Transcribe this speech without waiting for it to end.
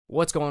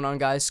What's going on,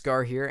 guys?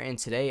 Scar here, and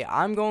today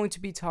I'm going to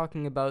be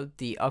talking about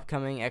the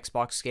upcoming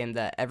Xbox game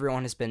that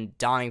everyone has been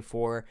dying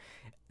for,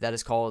 that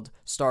is called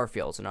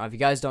Starfield. Now, if you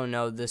guys don't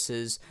know, this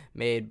is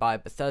made by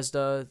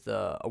Bethesda,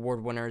 the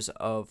award winners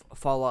of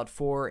Fallout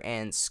 4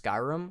 and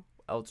Skyrim,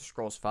 Elder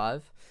Scrolls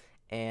 5.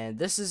 And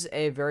this is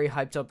a very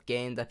hyped up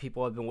game that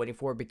people have been waiting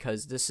for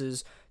because this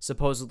is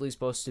supposedly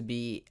supposed to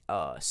be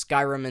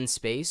Skyrim in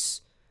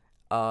space.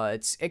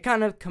 It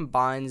kind of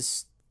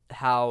combines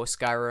how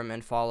Skyrim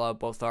and Fallout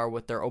both are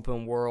with their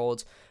open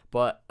world,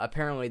 but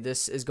apparently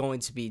this is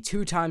going to be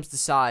 2 times the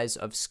size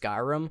of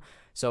Skyrim,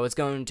 so it's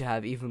going to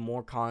have even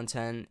more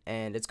content,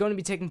 and it's going to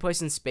be taking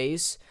place in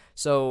space.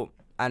 So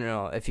I don't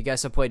know if you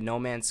guys have played No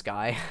Man's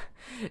Sky.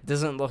 It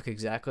doesn't look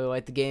exactly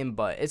like the game,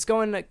 but it's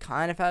going to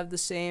kind of have the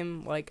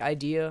same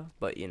idea,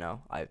 but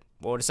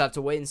we'll just have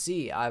to wait and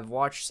see. I've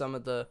watched some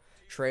of the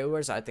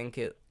trailers. I think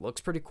it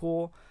looks pretty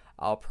cool.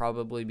 I'll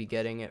probably be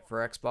getting it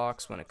for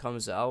Xbox when it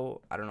comes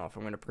out. I don't know if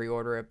I'm going to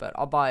pre-order it, but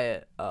I'll buy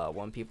it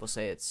when people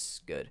say it's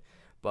good.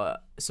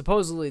 But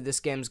supposedly this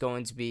game's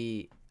going to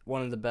be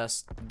one of the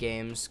best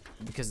games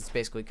because it's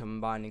basically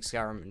combining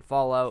Skyrim and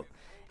Fallout.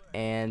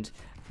 And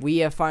we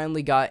have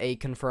finally got a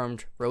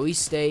confirmed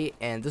release date,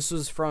 and this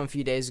was from a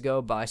few days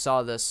ago, but I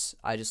saw this,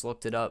 I just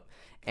looked it up,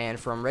 and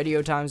from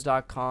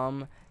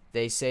radiotimes.com,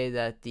 they say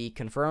that the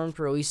confirmed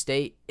release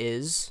date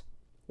is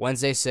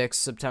Wednesday, 6th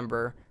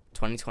September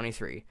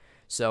 2023.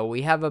 So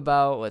we have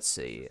about,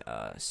 we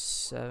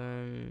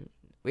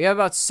have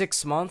about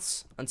 6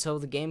 months until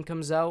the game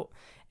comes out,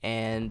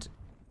 and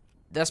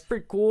that's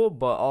pretty cool,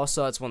 but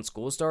also that's when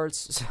school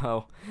starts,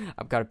 so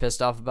I'm kind of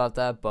pissed off about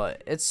that,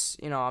 but it's,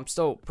 I'm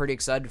still pretty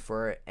excited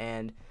for it,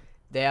 and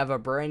they have a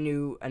brand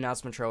new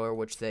announcement trailer,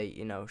 which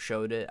they,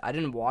 showed it. I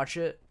didn't watch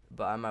it,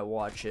 but I might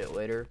watch it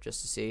later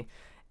just to see,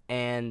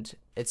 and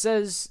it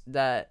says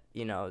that,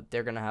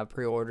 they're going to have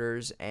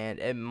pre-orders, and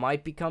it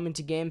might be coming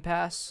to Game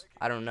Pass.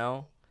 I don't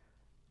know.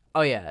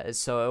 Oh, yeah,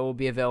 so it will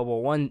be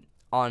available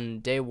on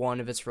day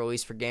 1 of its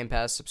release for Game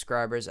Pass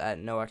subscribers at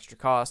no extra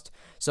cost.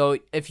 So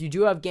if you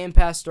do have Game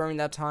Pass during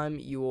that time,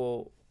 you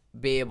will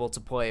be able to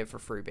play it for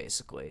free,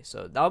 basically.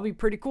 So that'll be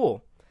pretty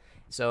cool.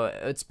 So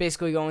it's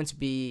basically going to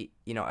be,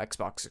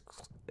 Xbox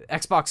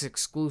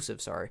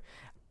exclusive, sorry.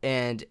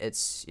 And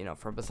it's,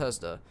 from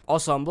Bethesda.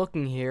 Also, I'm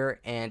looking here,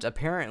 and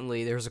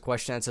apparently there's a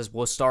question that says,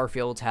 will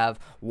Starfield have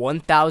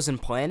 1,000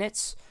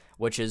 planets?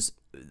 Which is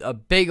a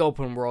big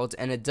open world,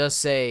 and it does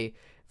say,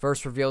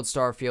 first revealed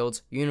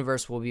Starfield's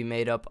universe will be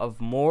made up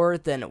of more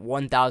than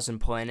 1,000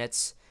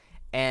 planets.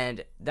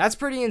 And that's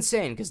pretty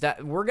insane, because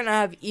we're going to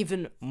have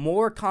even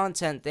more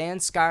content than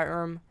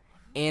Skyrim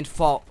and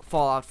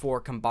Fallout 4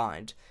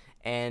 combined.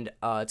 And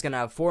it's going to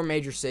have 4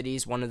 major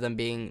cities, one of them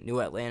being New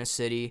Atlantis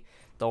City,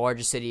 the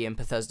largest city in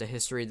Bethesda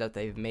history that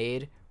they've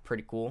made.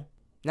 Pretty cool.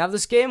 Now,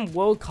 this game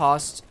will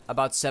cost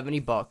about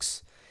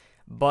 $70,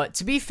 but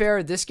to be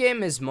fair, this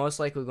game is most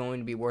likely going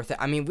to be worth it.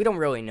 I mean, we don't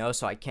really know,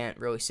 so I can't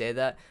really say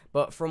that,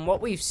 but from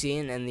what we've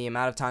seen and the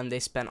amount of time they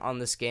spent on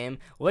this game,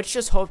 let's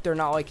just hope they're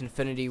not like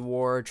Infinity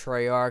Ward,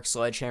 Treyarch,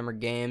 Sledgehammer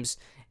Games,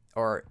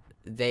 or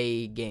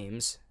They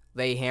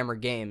Hammer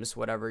Games,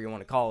 whatever you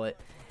want to call it,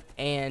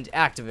 and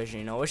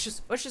Activision.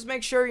 Let's just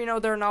make sure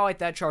they're not like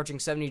that, charging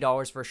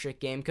 $70 for a shit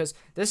game, because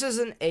this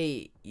isn't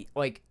a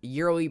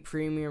yearly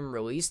premium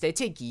release. They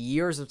take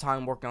years of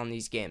time working on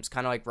these games,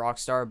 kind of like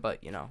Rockstar,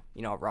 but you know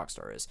what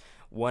Rockstar is.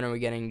 When are we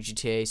getting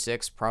GTA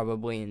 6?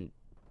 Probably in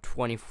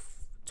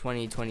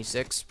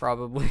 2026,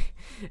 probably.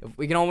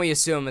 We can only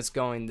assume it's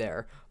going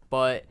there,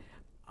 but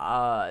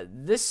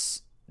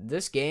this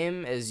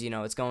game is,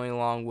 it's going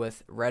along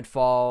with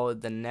Redfall,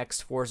 the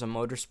next Forza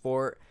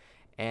Motorsport.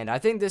 And I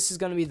think this is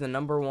going to be the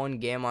 #1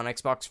 game on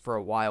Xbox for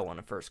a while when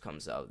it first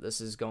comes out.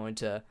 This is going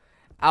to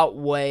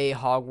outweigh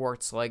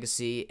Hogwarts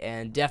Legacy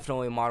and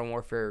definitely Modern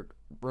Warfare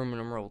Roman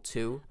numeral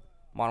 2.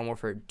 Modern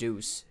Warfare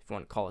Deuce, if you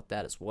want to call it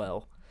that as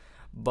well.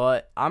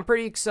 But I'm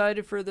pretty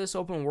excited for this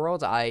open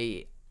world.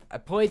 I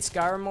played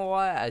Skyrim a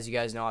lot. As you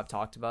guys know, I've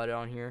talked about it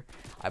on here.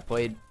 I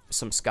played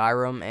some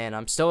Skyrim, and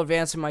I'm still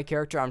advancing my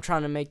character. I'm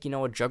trying to make,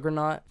 a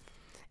Juggernaut.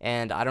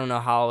 And I don't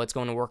know how it's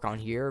going to work on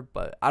here,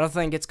 but I don't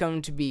think it's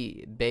going to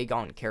be big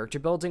on character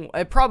building.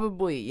 It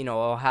probably,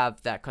 will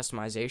have that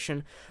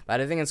customization, but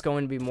I think it's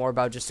going to be more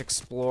about just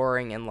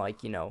exploring and,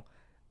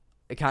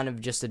 kind of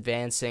just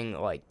advancing,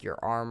 your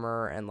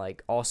armor and,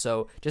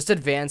 also just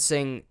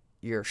advancing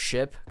your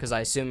ship, because I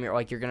assume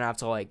you're going to have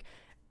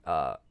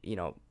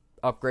to,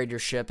 upgrade your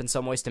ship in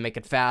some ways to make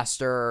it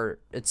faster.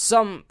 It's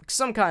some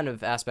kind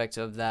of aspect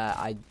of that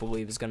I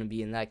believe is going to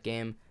be in that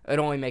game. It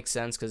only makes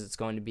sense because it's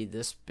going to be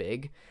this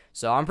big,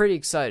 so I'm pretty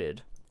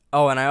excited.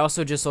 Oh, and I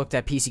also just looked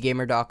at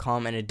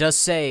PCGamer.com, and it does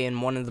say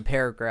in one of the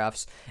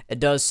paragraphs,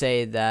 it does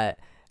say that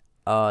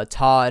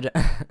Todd,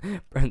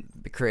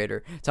 the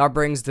creator, Todd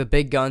brings the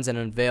big guns and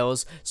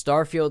unveils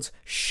Starfield's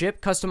ship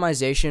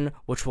customization,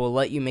 which will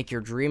let you make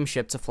your dream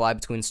ship to fly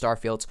between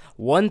Starfield's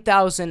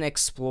 1,000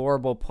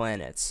 explorable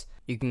planets.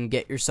 You can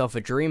get yourself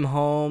a dream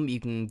home.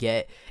 You can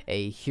get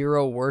a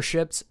hero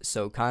worshipped,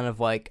 so kind of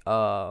like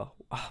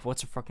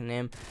what's her fucking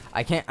name?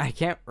 I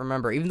can't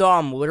remember. Even though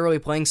I'm literally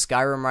playing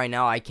Skyrim right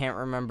now, I can't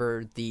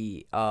remember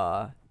the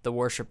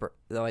worshiper,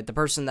 like the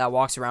person that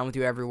walks around with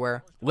you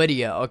everywhere.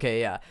 Lydia.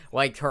 Okay, yeah,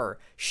 like her.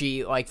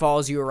 She like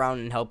follows you around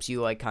and helps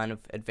you like kind of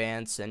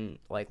advance and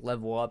like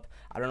level up.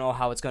 I don't know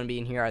how it's gonna be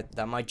in here.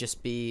 That might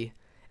just be.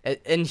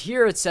 In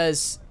here it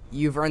says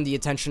you've earned the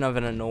attention of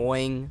an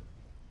annoying,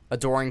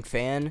 adoring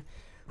fan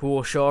who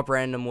will show up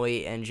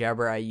randomly and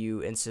jabber at you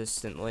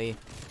insistently.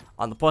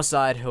 On the plus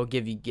side, he'll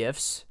give you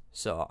gifts.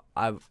 So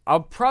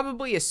I'll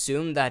probably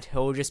assume that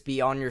he'll just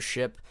be on your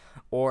ship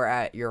or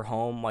at your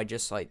home, like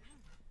just like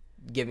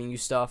giving you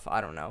stuff.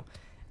 I don't know.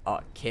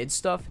 Kid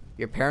stuff.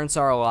 Your parents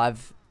are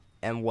alive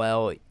and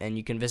well, and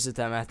you can visit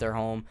them at their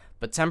home.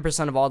 But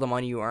 10% of all the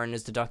money you earn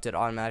is deducted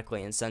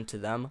automatically and sent to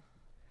them.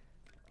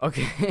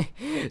 Okay,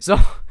 so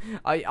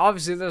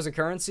obviously there's a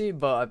currency,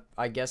 but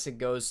I guess it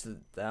goes to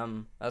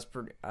them. That's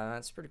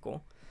pretty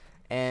cool.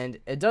 And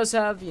it does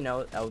have, you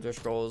know, Elder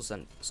Scrolls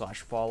and /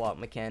 Fallout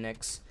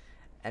mechanics.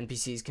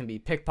 NPCs can be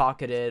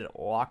pickpocketed,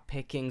 lock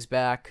pickings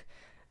back.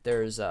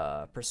 There's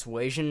a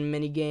persuasion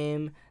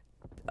minigame.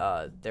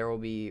 There will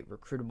be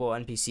recruitable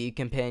NPC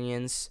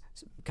companions,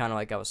 kind of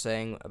like I was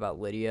saying about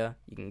Lydia.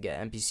 You can get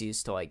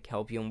NPCs to like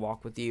help you and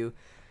walk with you.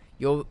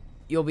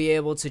 You'll be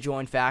able to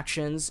join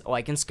factions,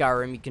 like in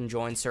Skyrim. You can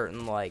join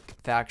certain like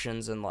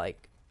factions and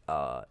like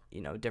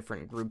you know,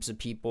 different groups of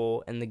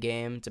people in the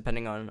game,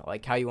 depending on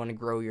like how you want to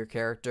grow your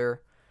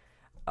character.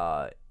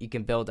 You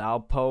can build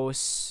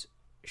outposts,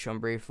 shown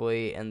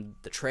briefly in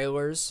the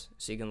trailers,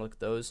 so you can look at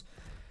those.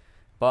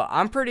 But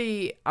I'm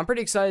pretty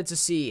excited to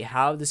see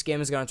how this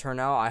game is going to turn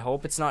out. I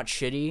hope it's not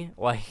shitty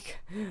like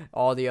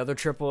all the other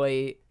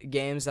AAA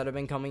games that have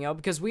been coming out,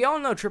 because we all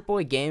know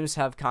AAA games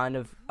have kind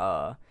of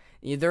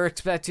they're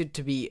expected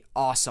to be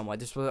awesome. Like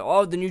this was,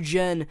 oh, the new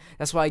gen,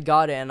 that's why I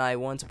got it and I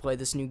want to play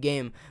this new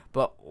game.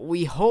 But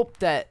we hope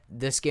that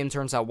this game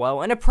turns out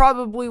well, and it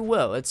probably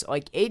will. It's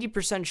like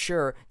 80%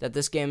 sure that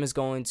this game is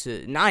going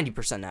to,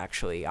 90%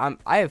 actually. I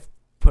have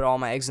put all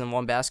my eggs in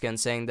one basket and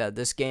saying that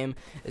this game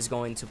is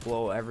going to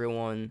blow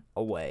everyone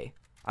away.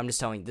 I'm just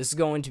telling you, this is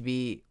going to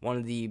be one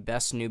of the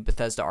best new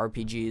Bethesda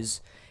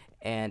RPGs,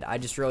 and I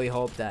just really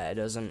hope that it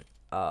doesn't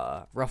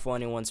ruffle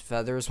anyone's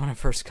feathers when it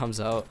first comes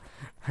out.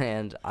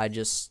 And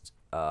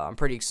I'm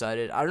pretty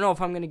excited. I don't know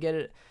if I'm gonna get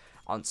it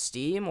on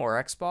Steam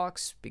or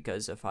Xbox,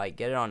 because if I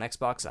get it on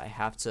Xbox, I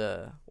have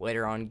to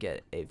later on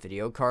get a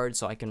video card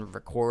so I can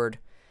record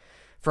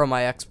from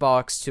my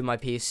Xbox to my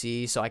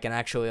PC, so I can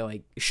actually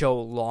like show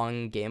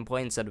long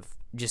gameplay instead of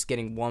just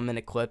getting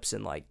 1-minute clips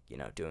and like, you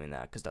know, doing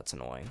that, because that's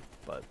annoying.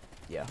 But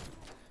yeah,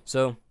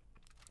 so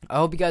I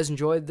hope you guys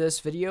enjoyed this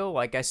video.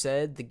 Like I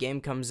said, the game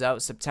comes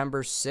out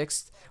September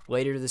 6th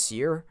later this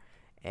year,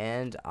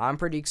 and I'm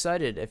pretty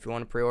excited. If you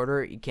want to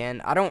pre-order it, you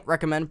can. I don't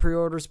recommend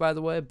pre-orders, by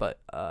the way, but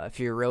if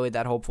you're really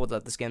that hopeful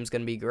that this game's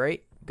going to be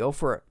great, go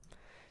for it.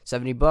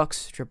 $70,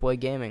 AAA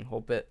gaming.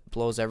 Hope it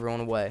blows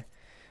everyone away.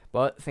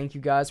 But thank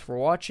you guys for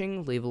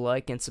watching. Leave a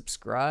like and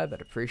subscribe.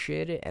 I'd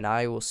appreciate it, and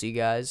I will see you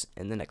guys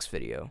in the next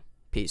video.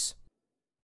 Peace.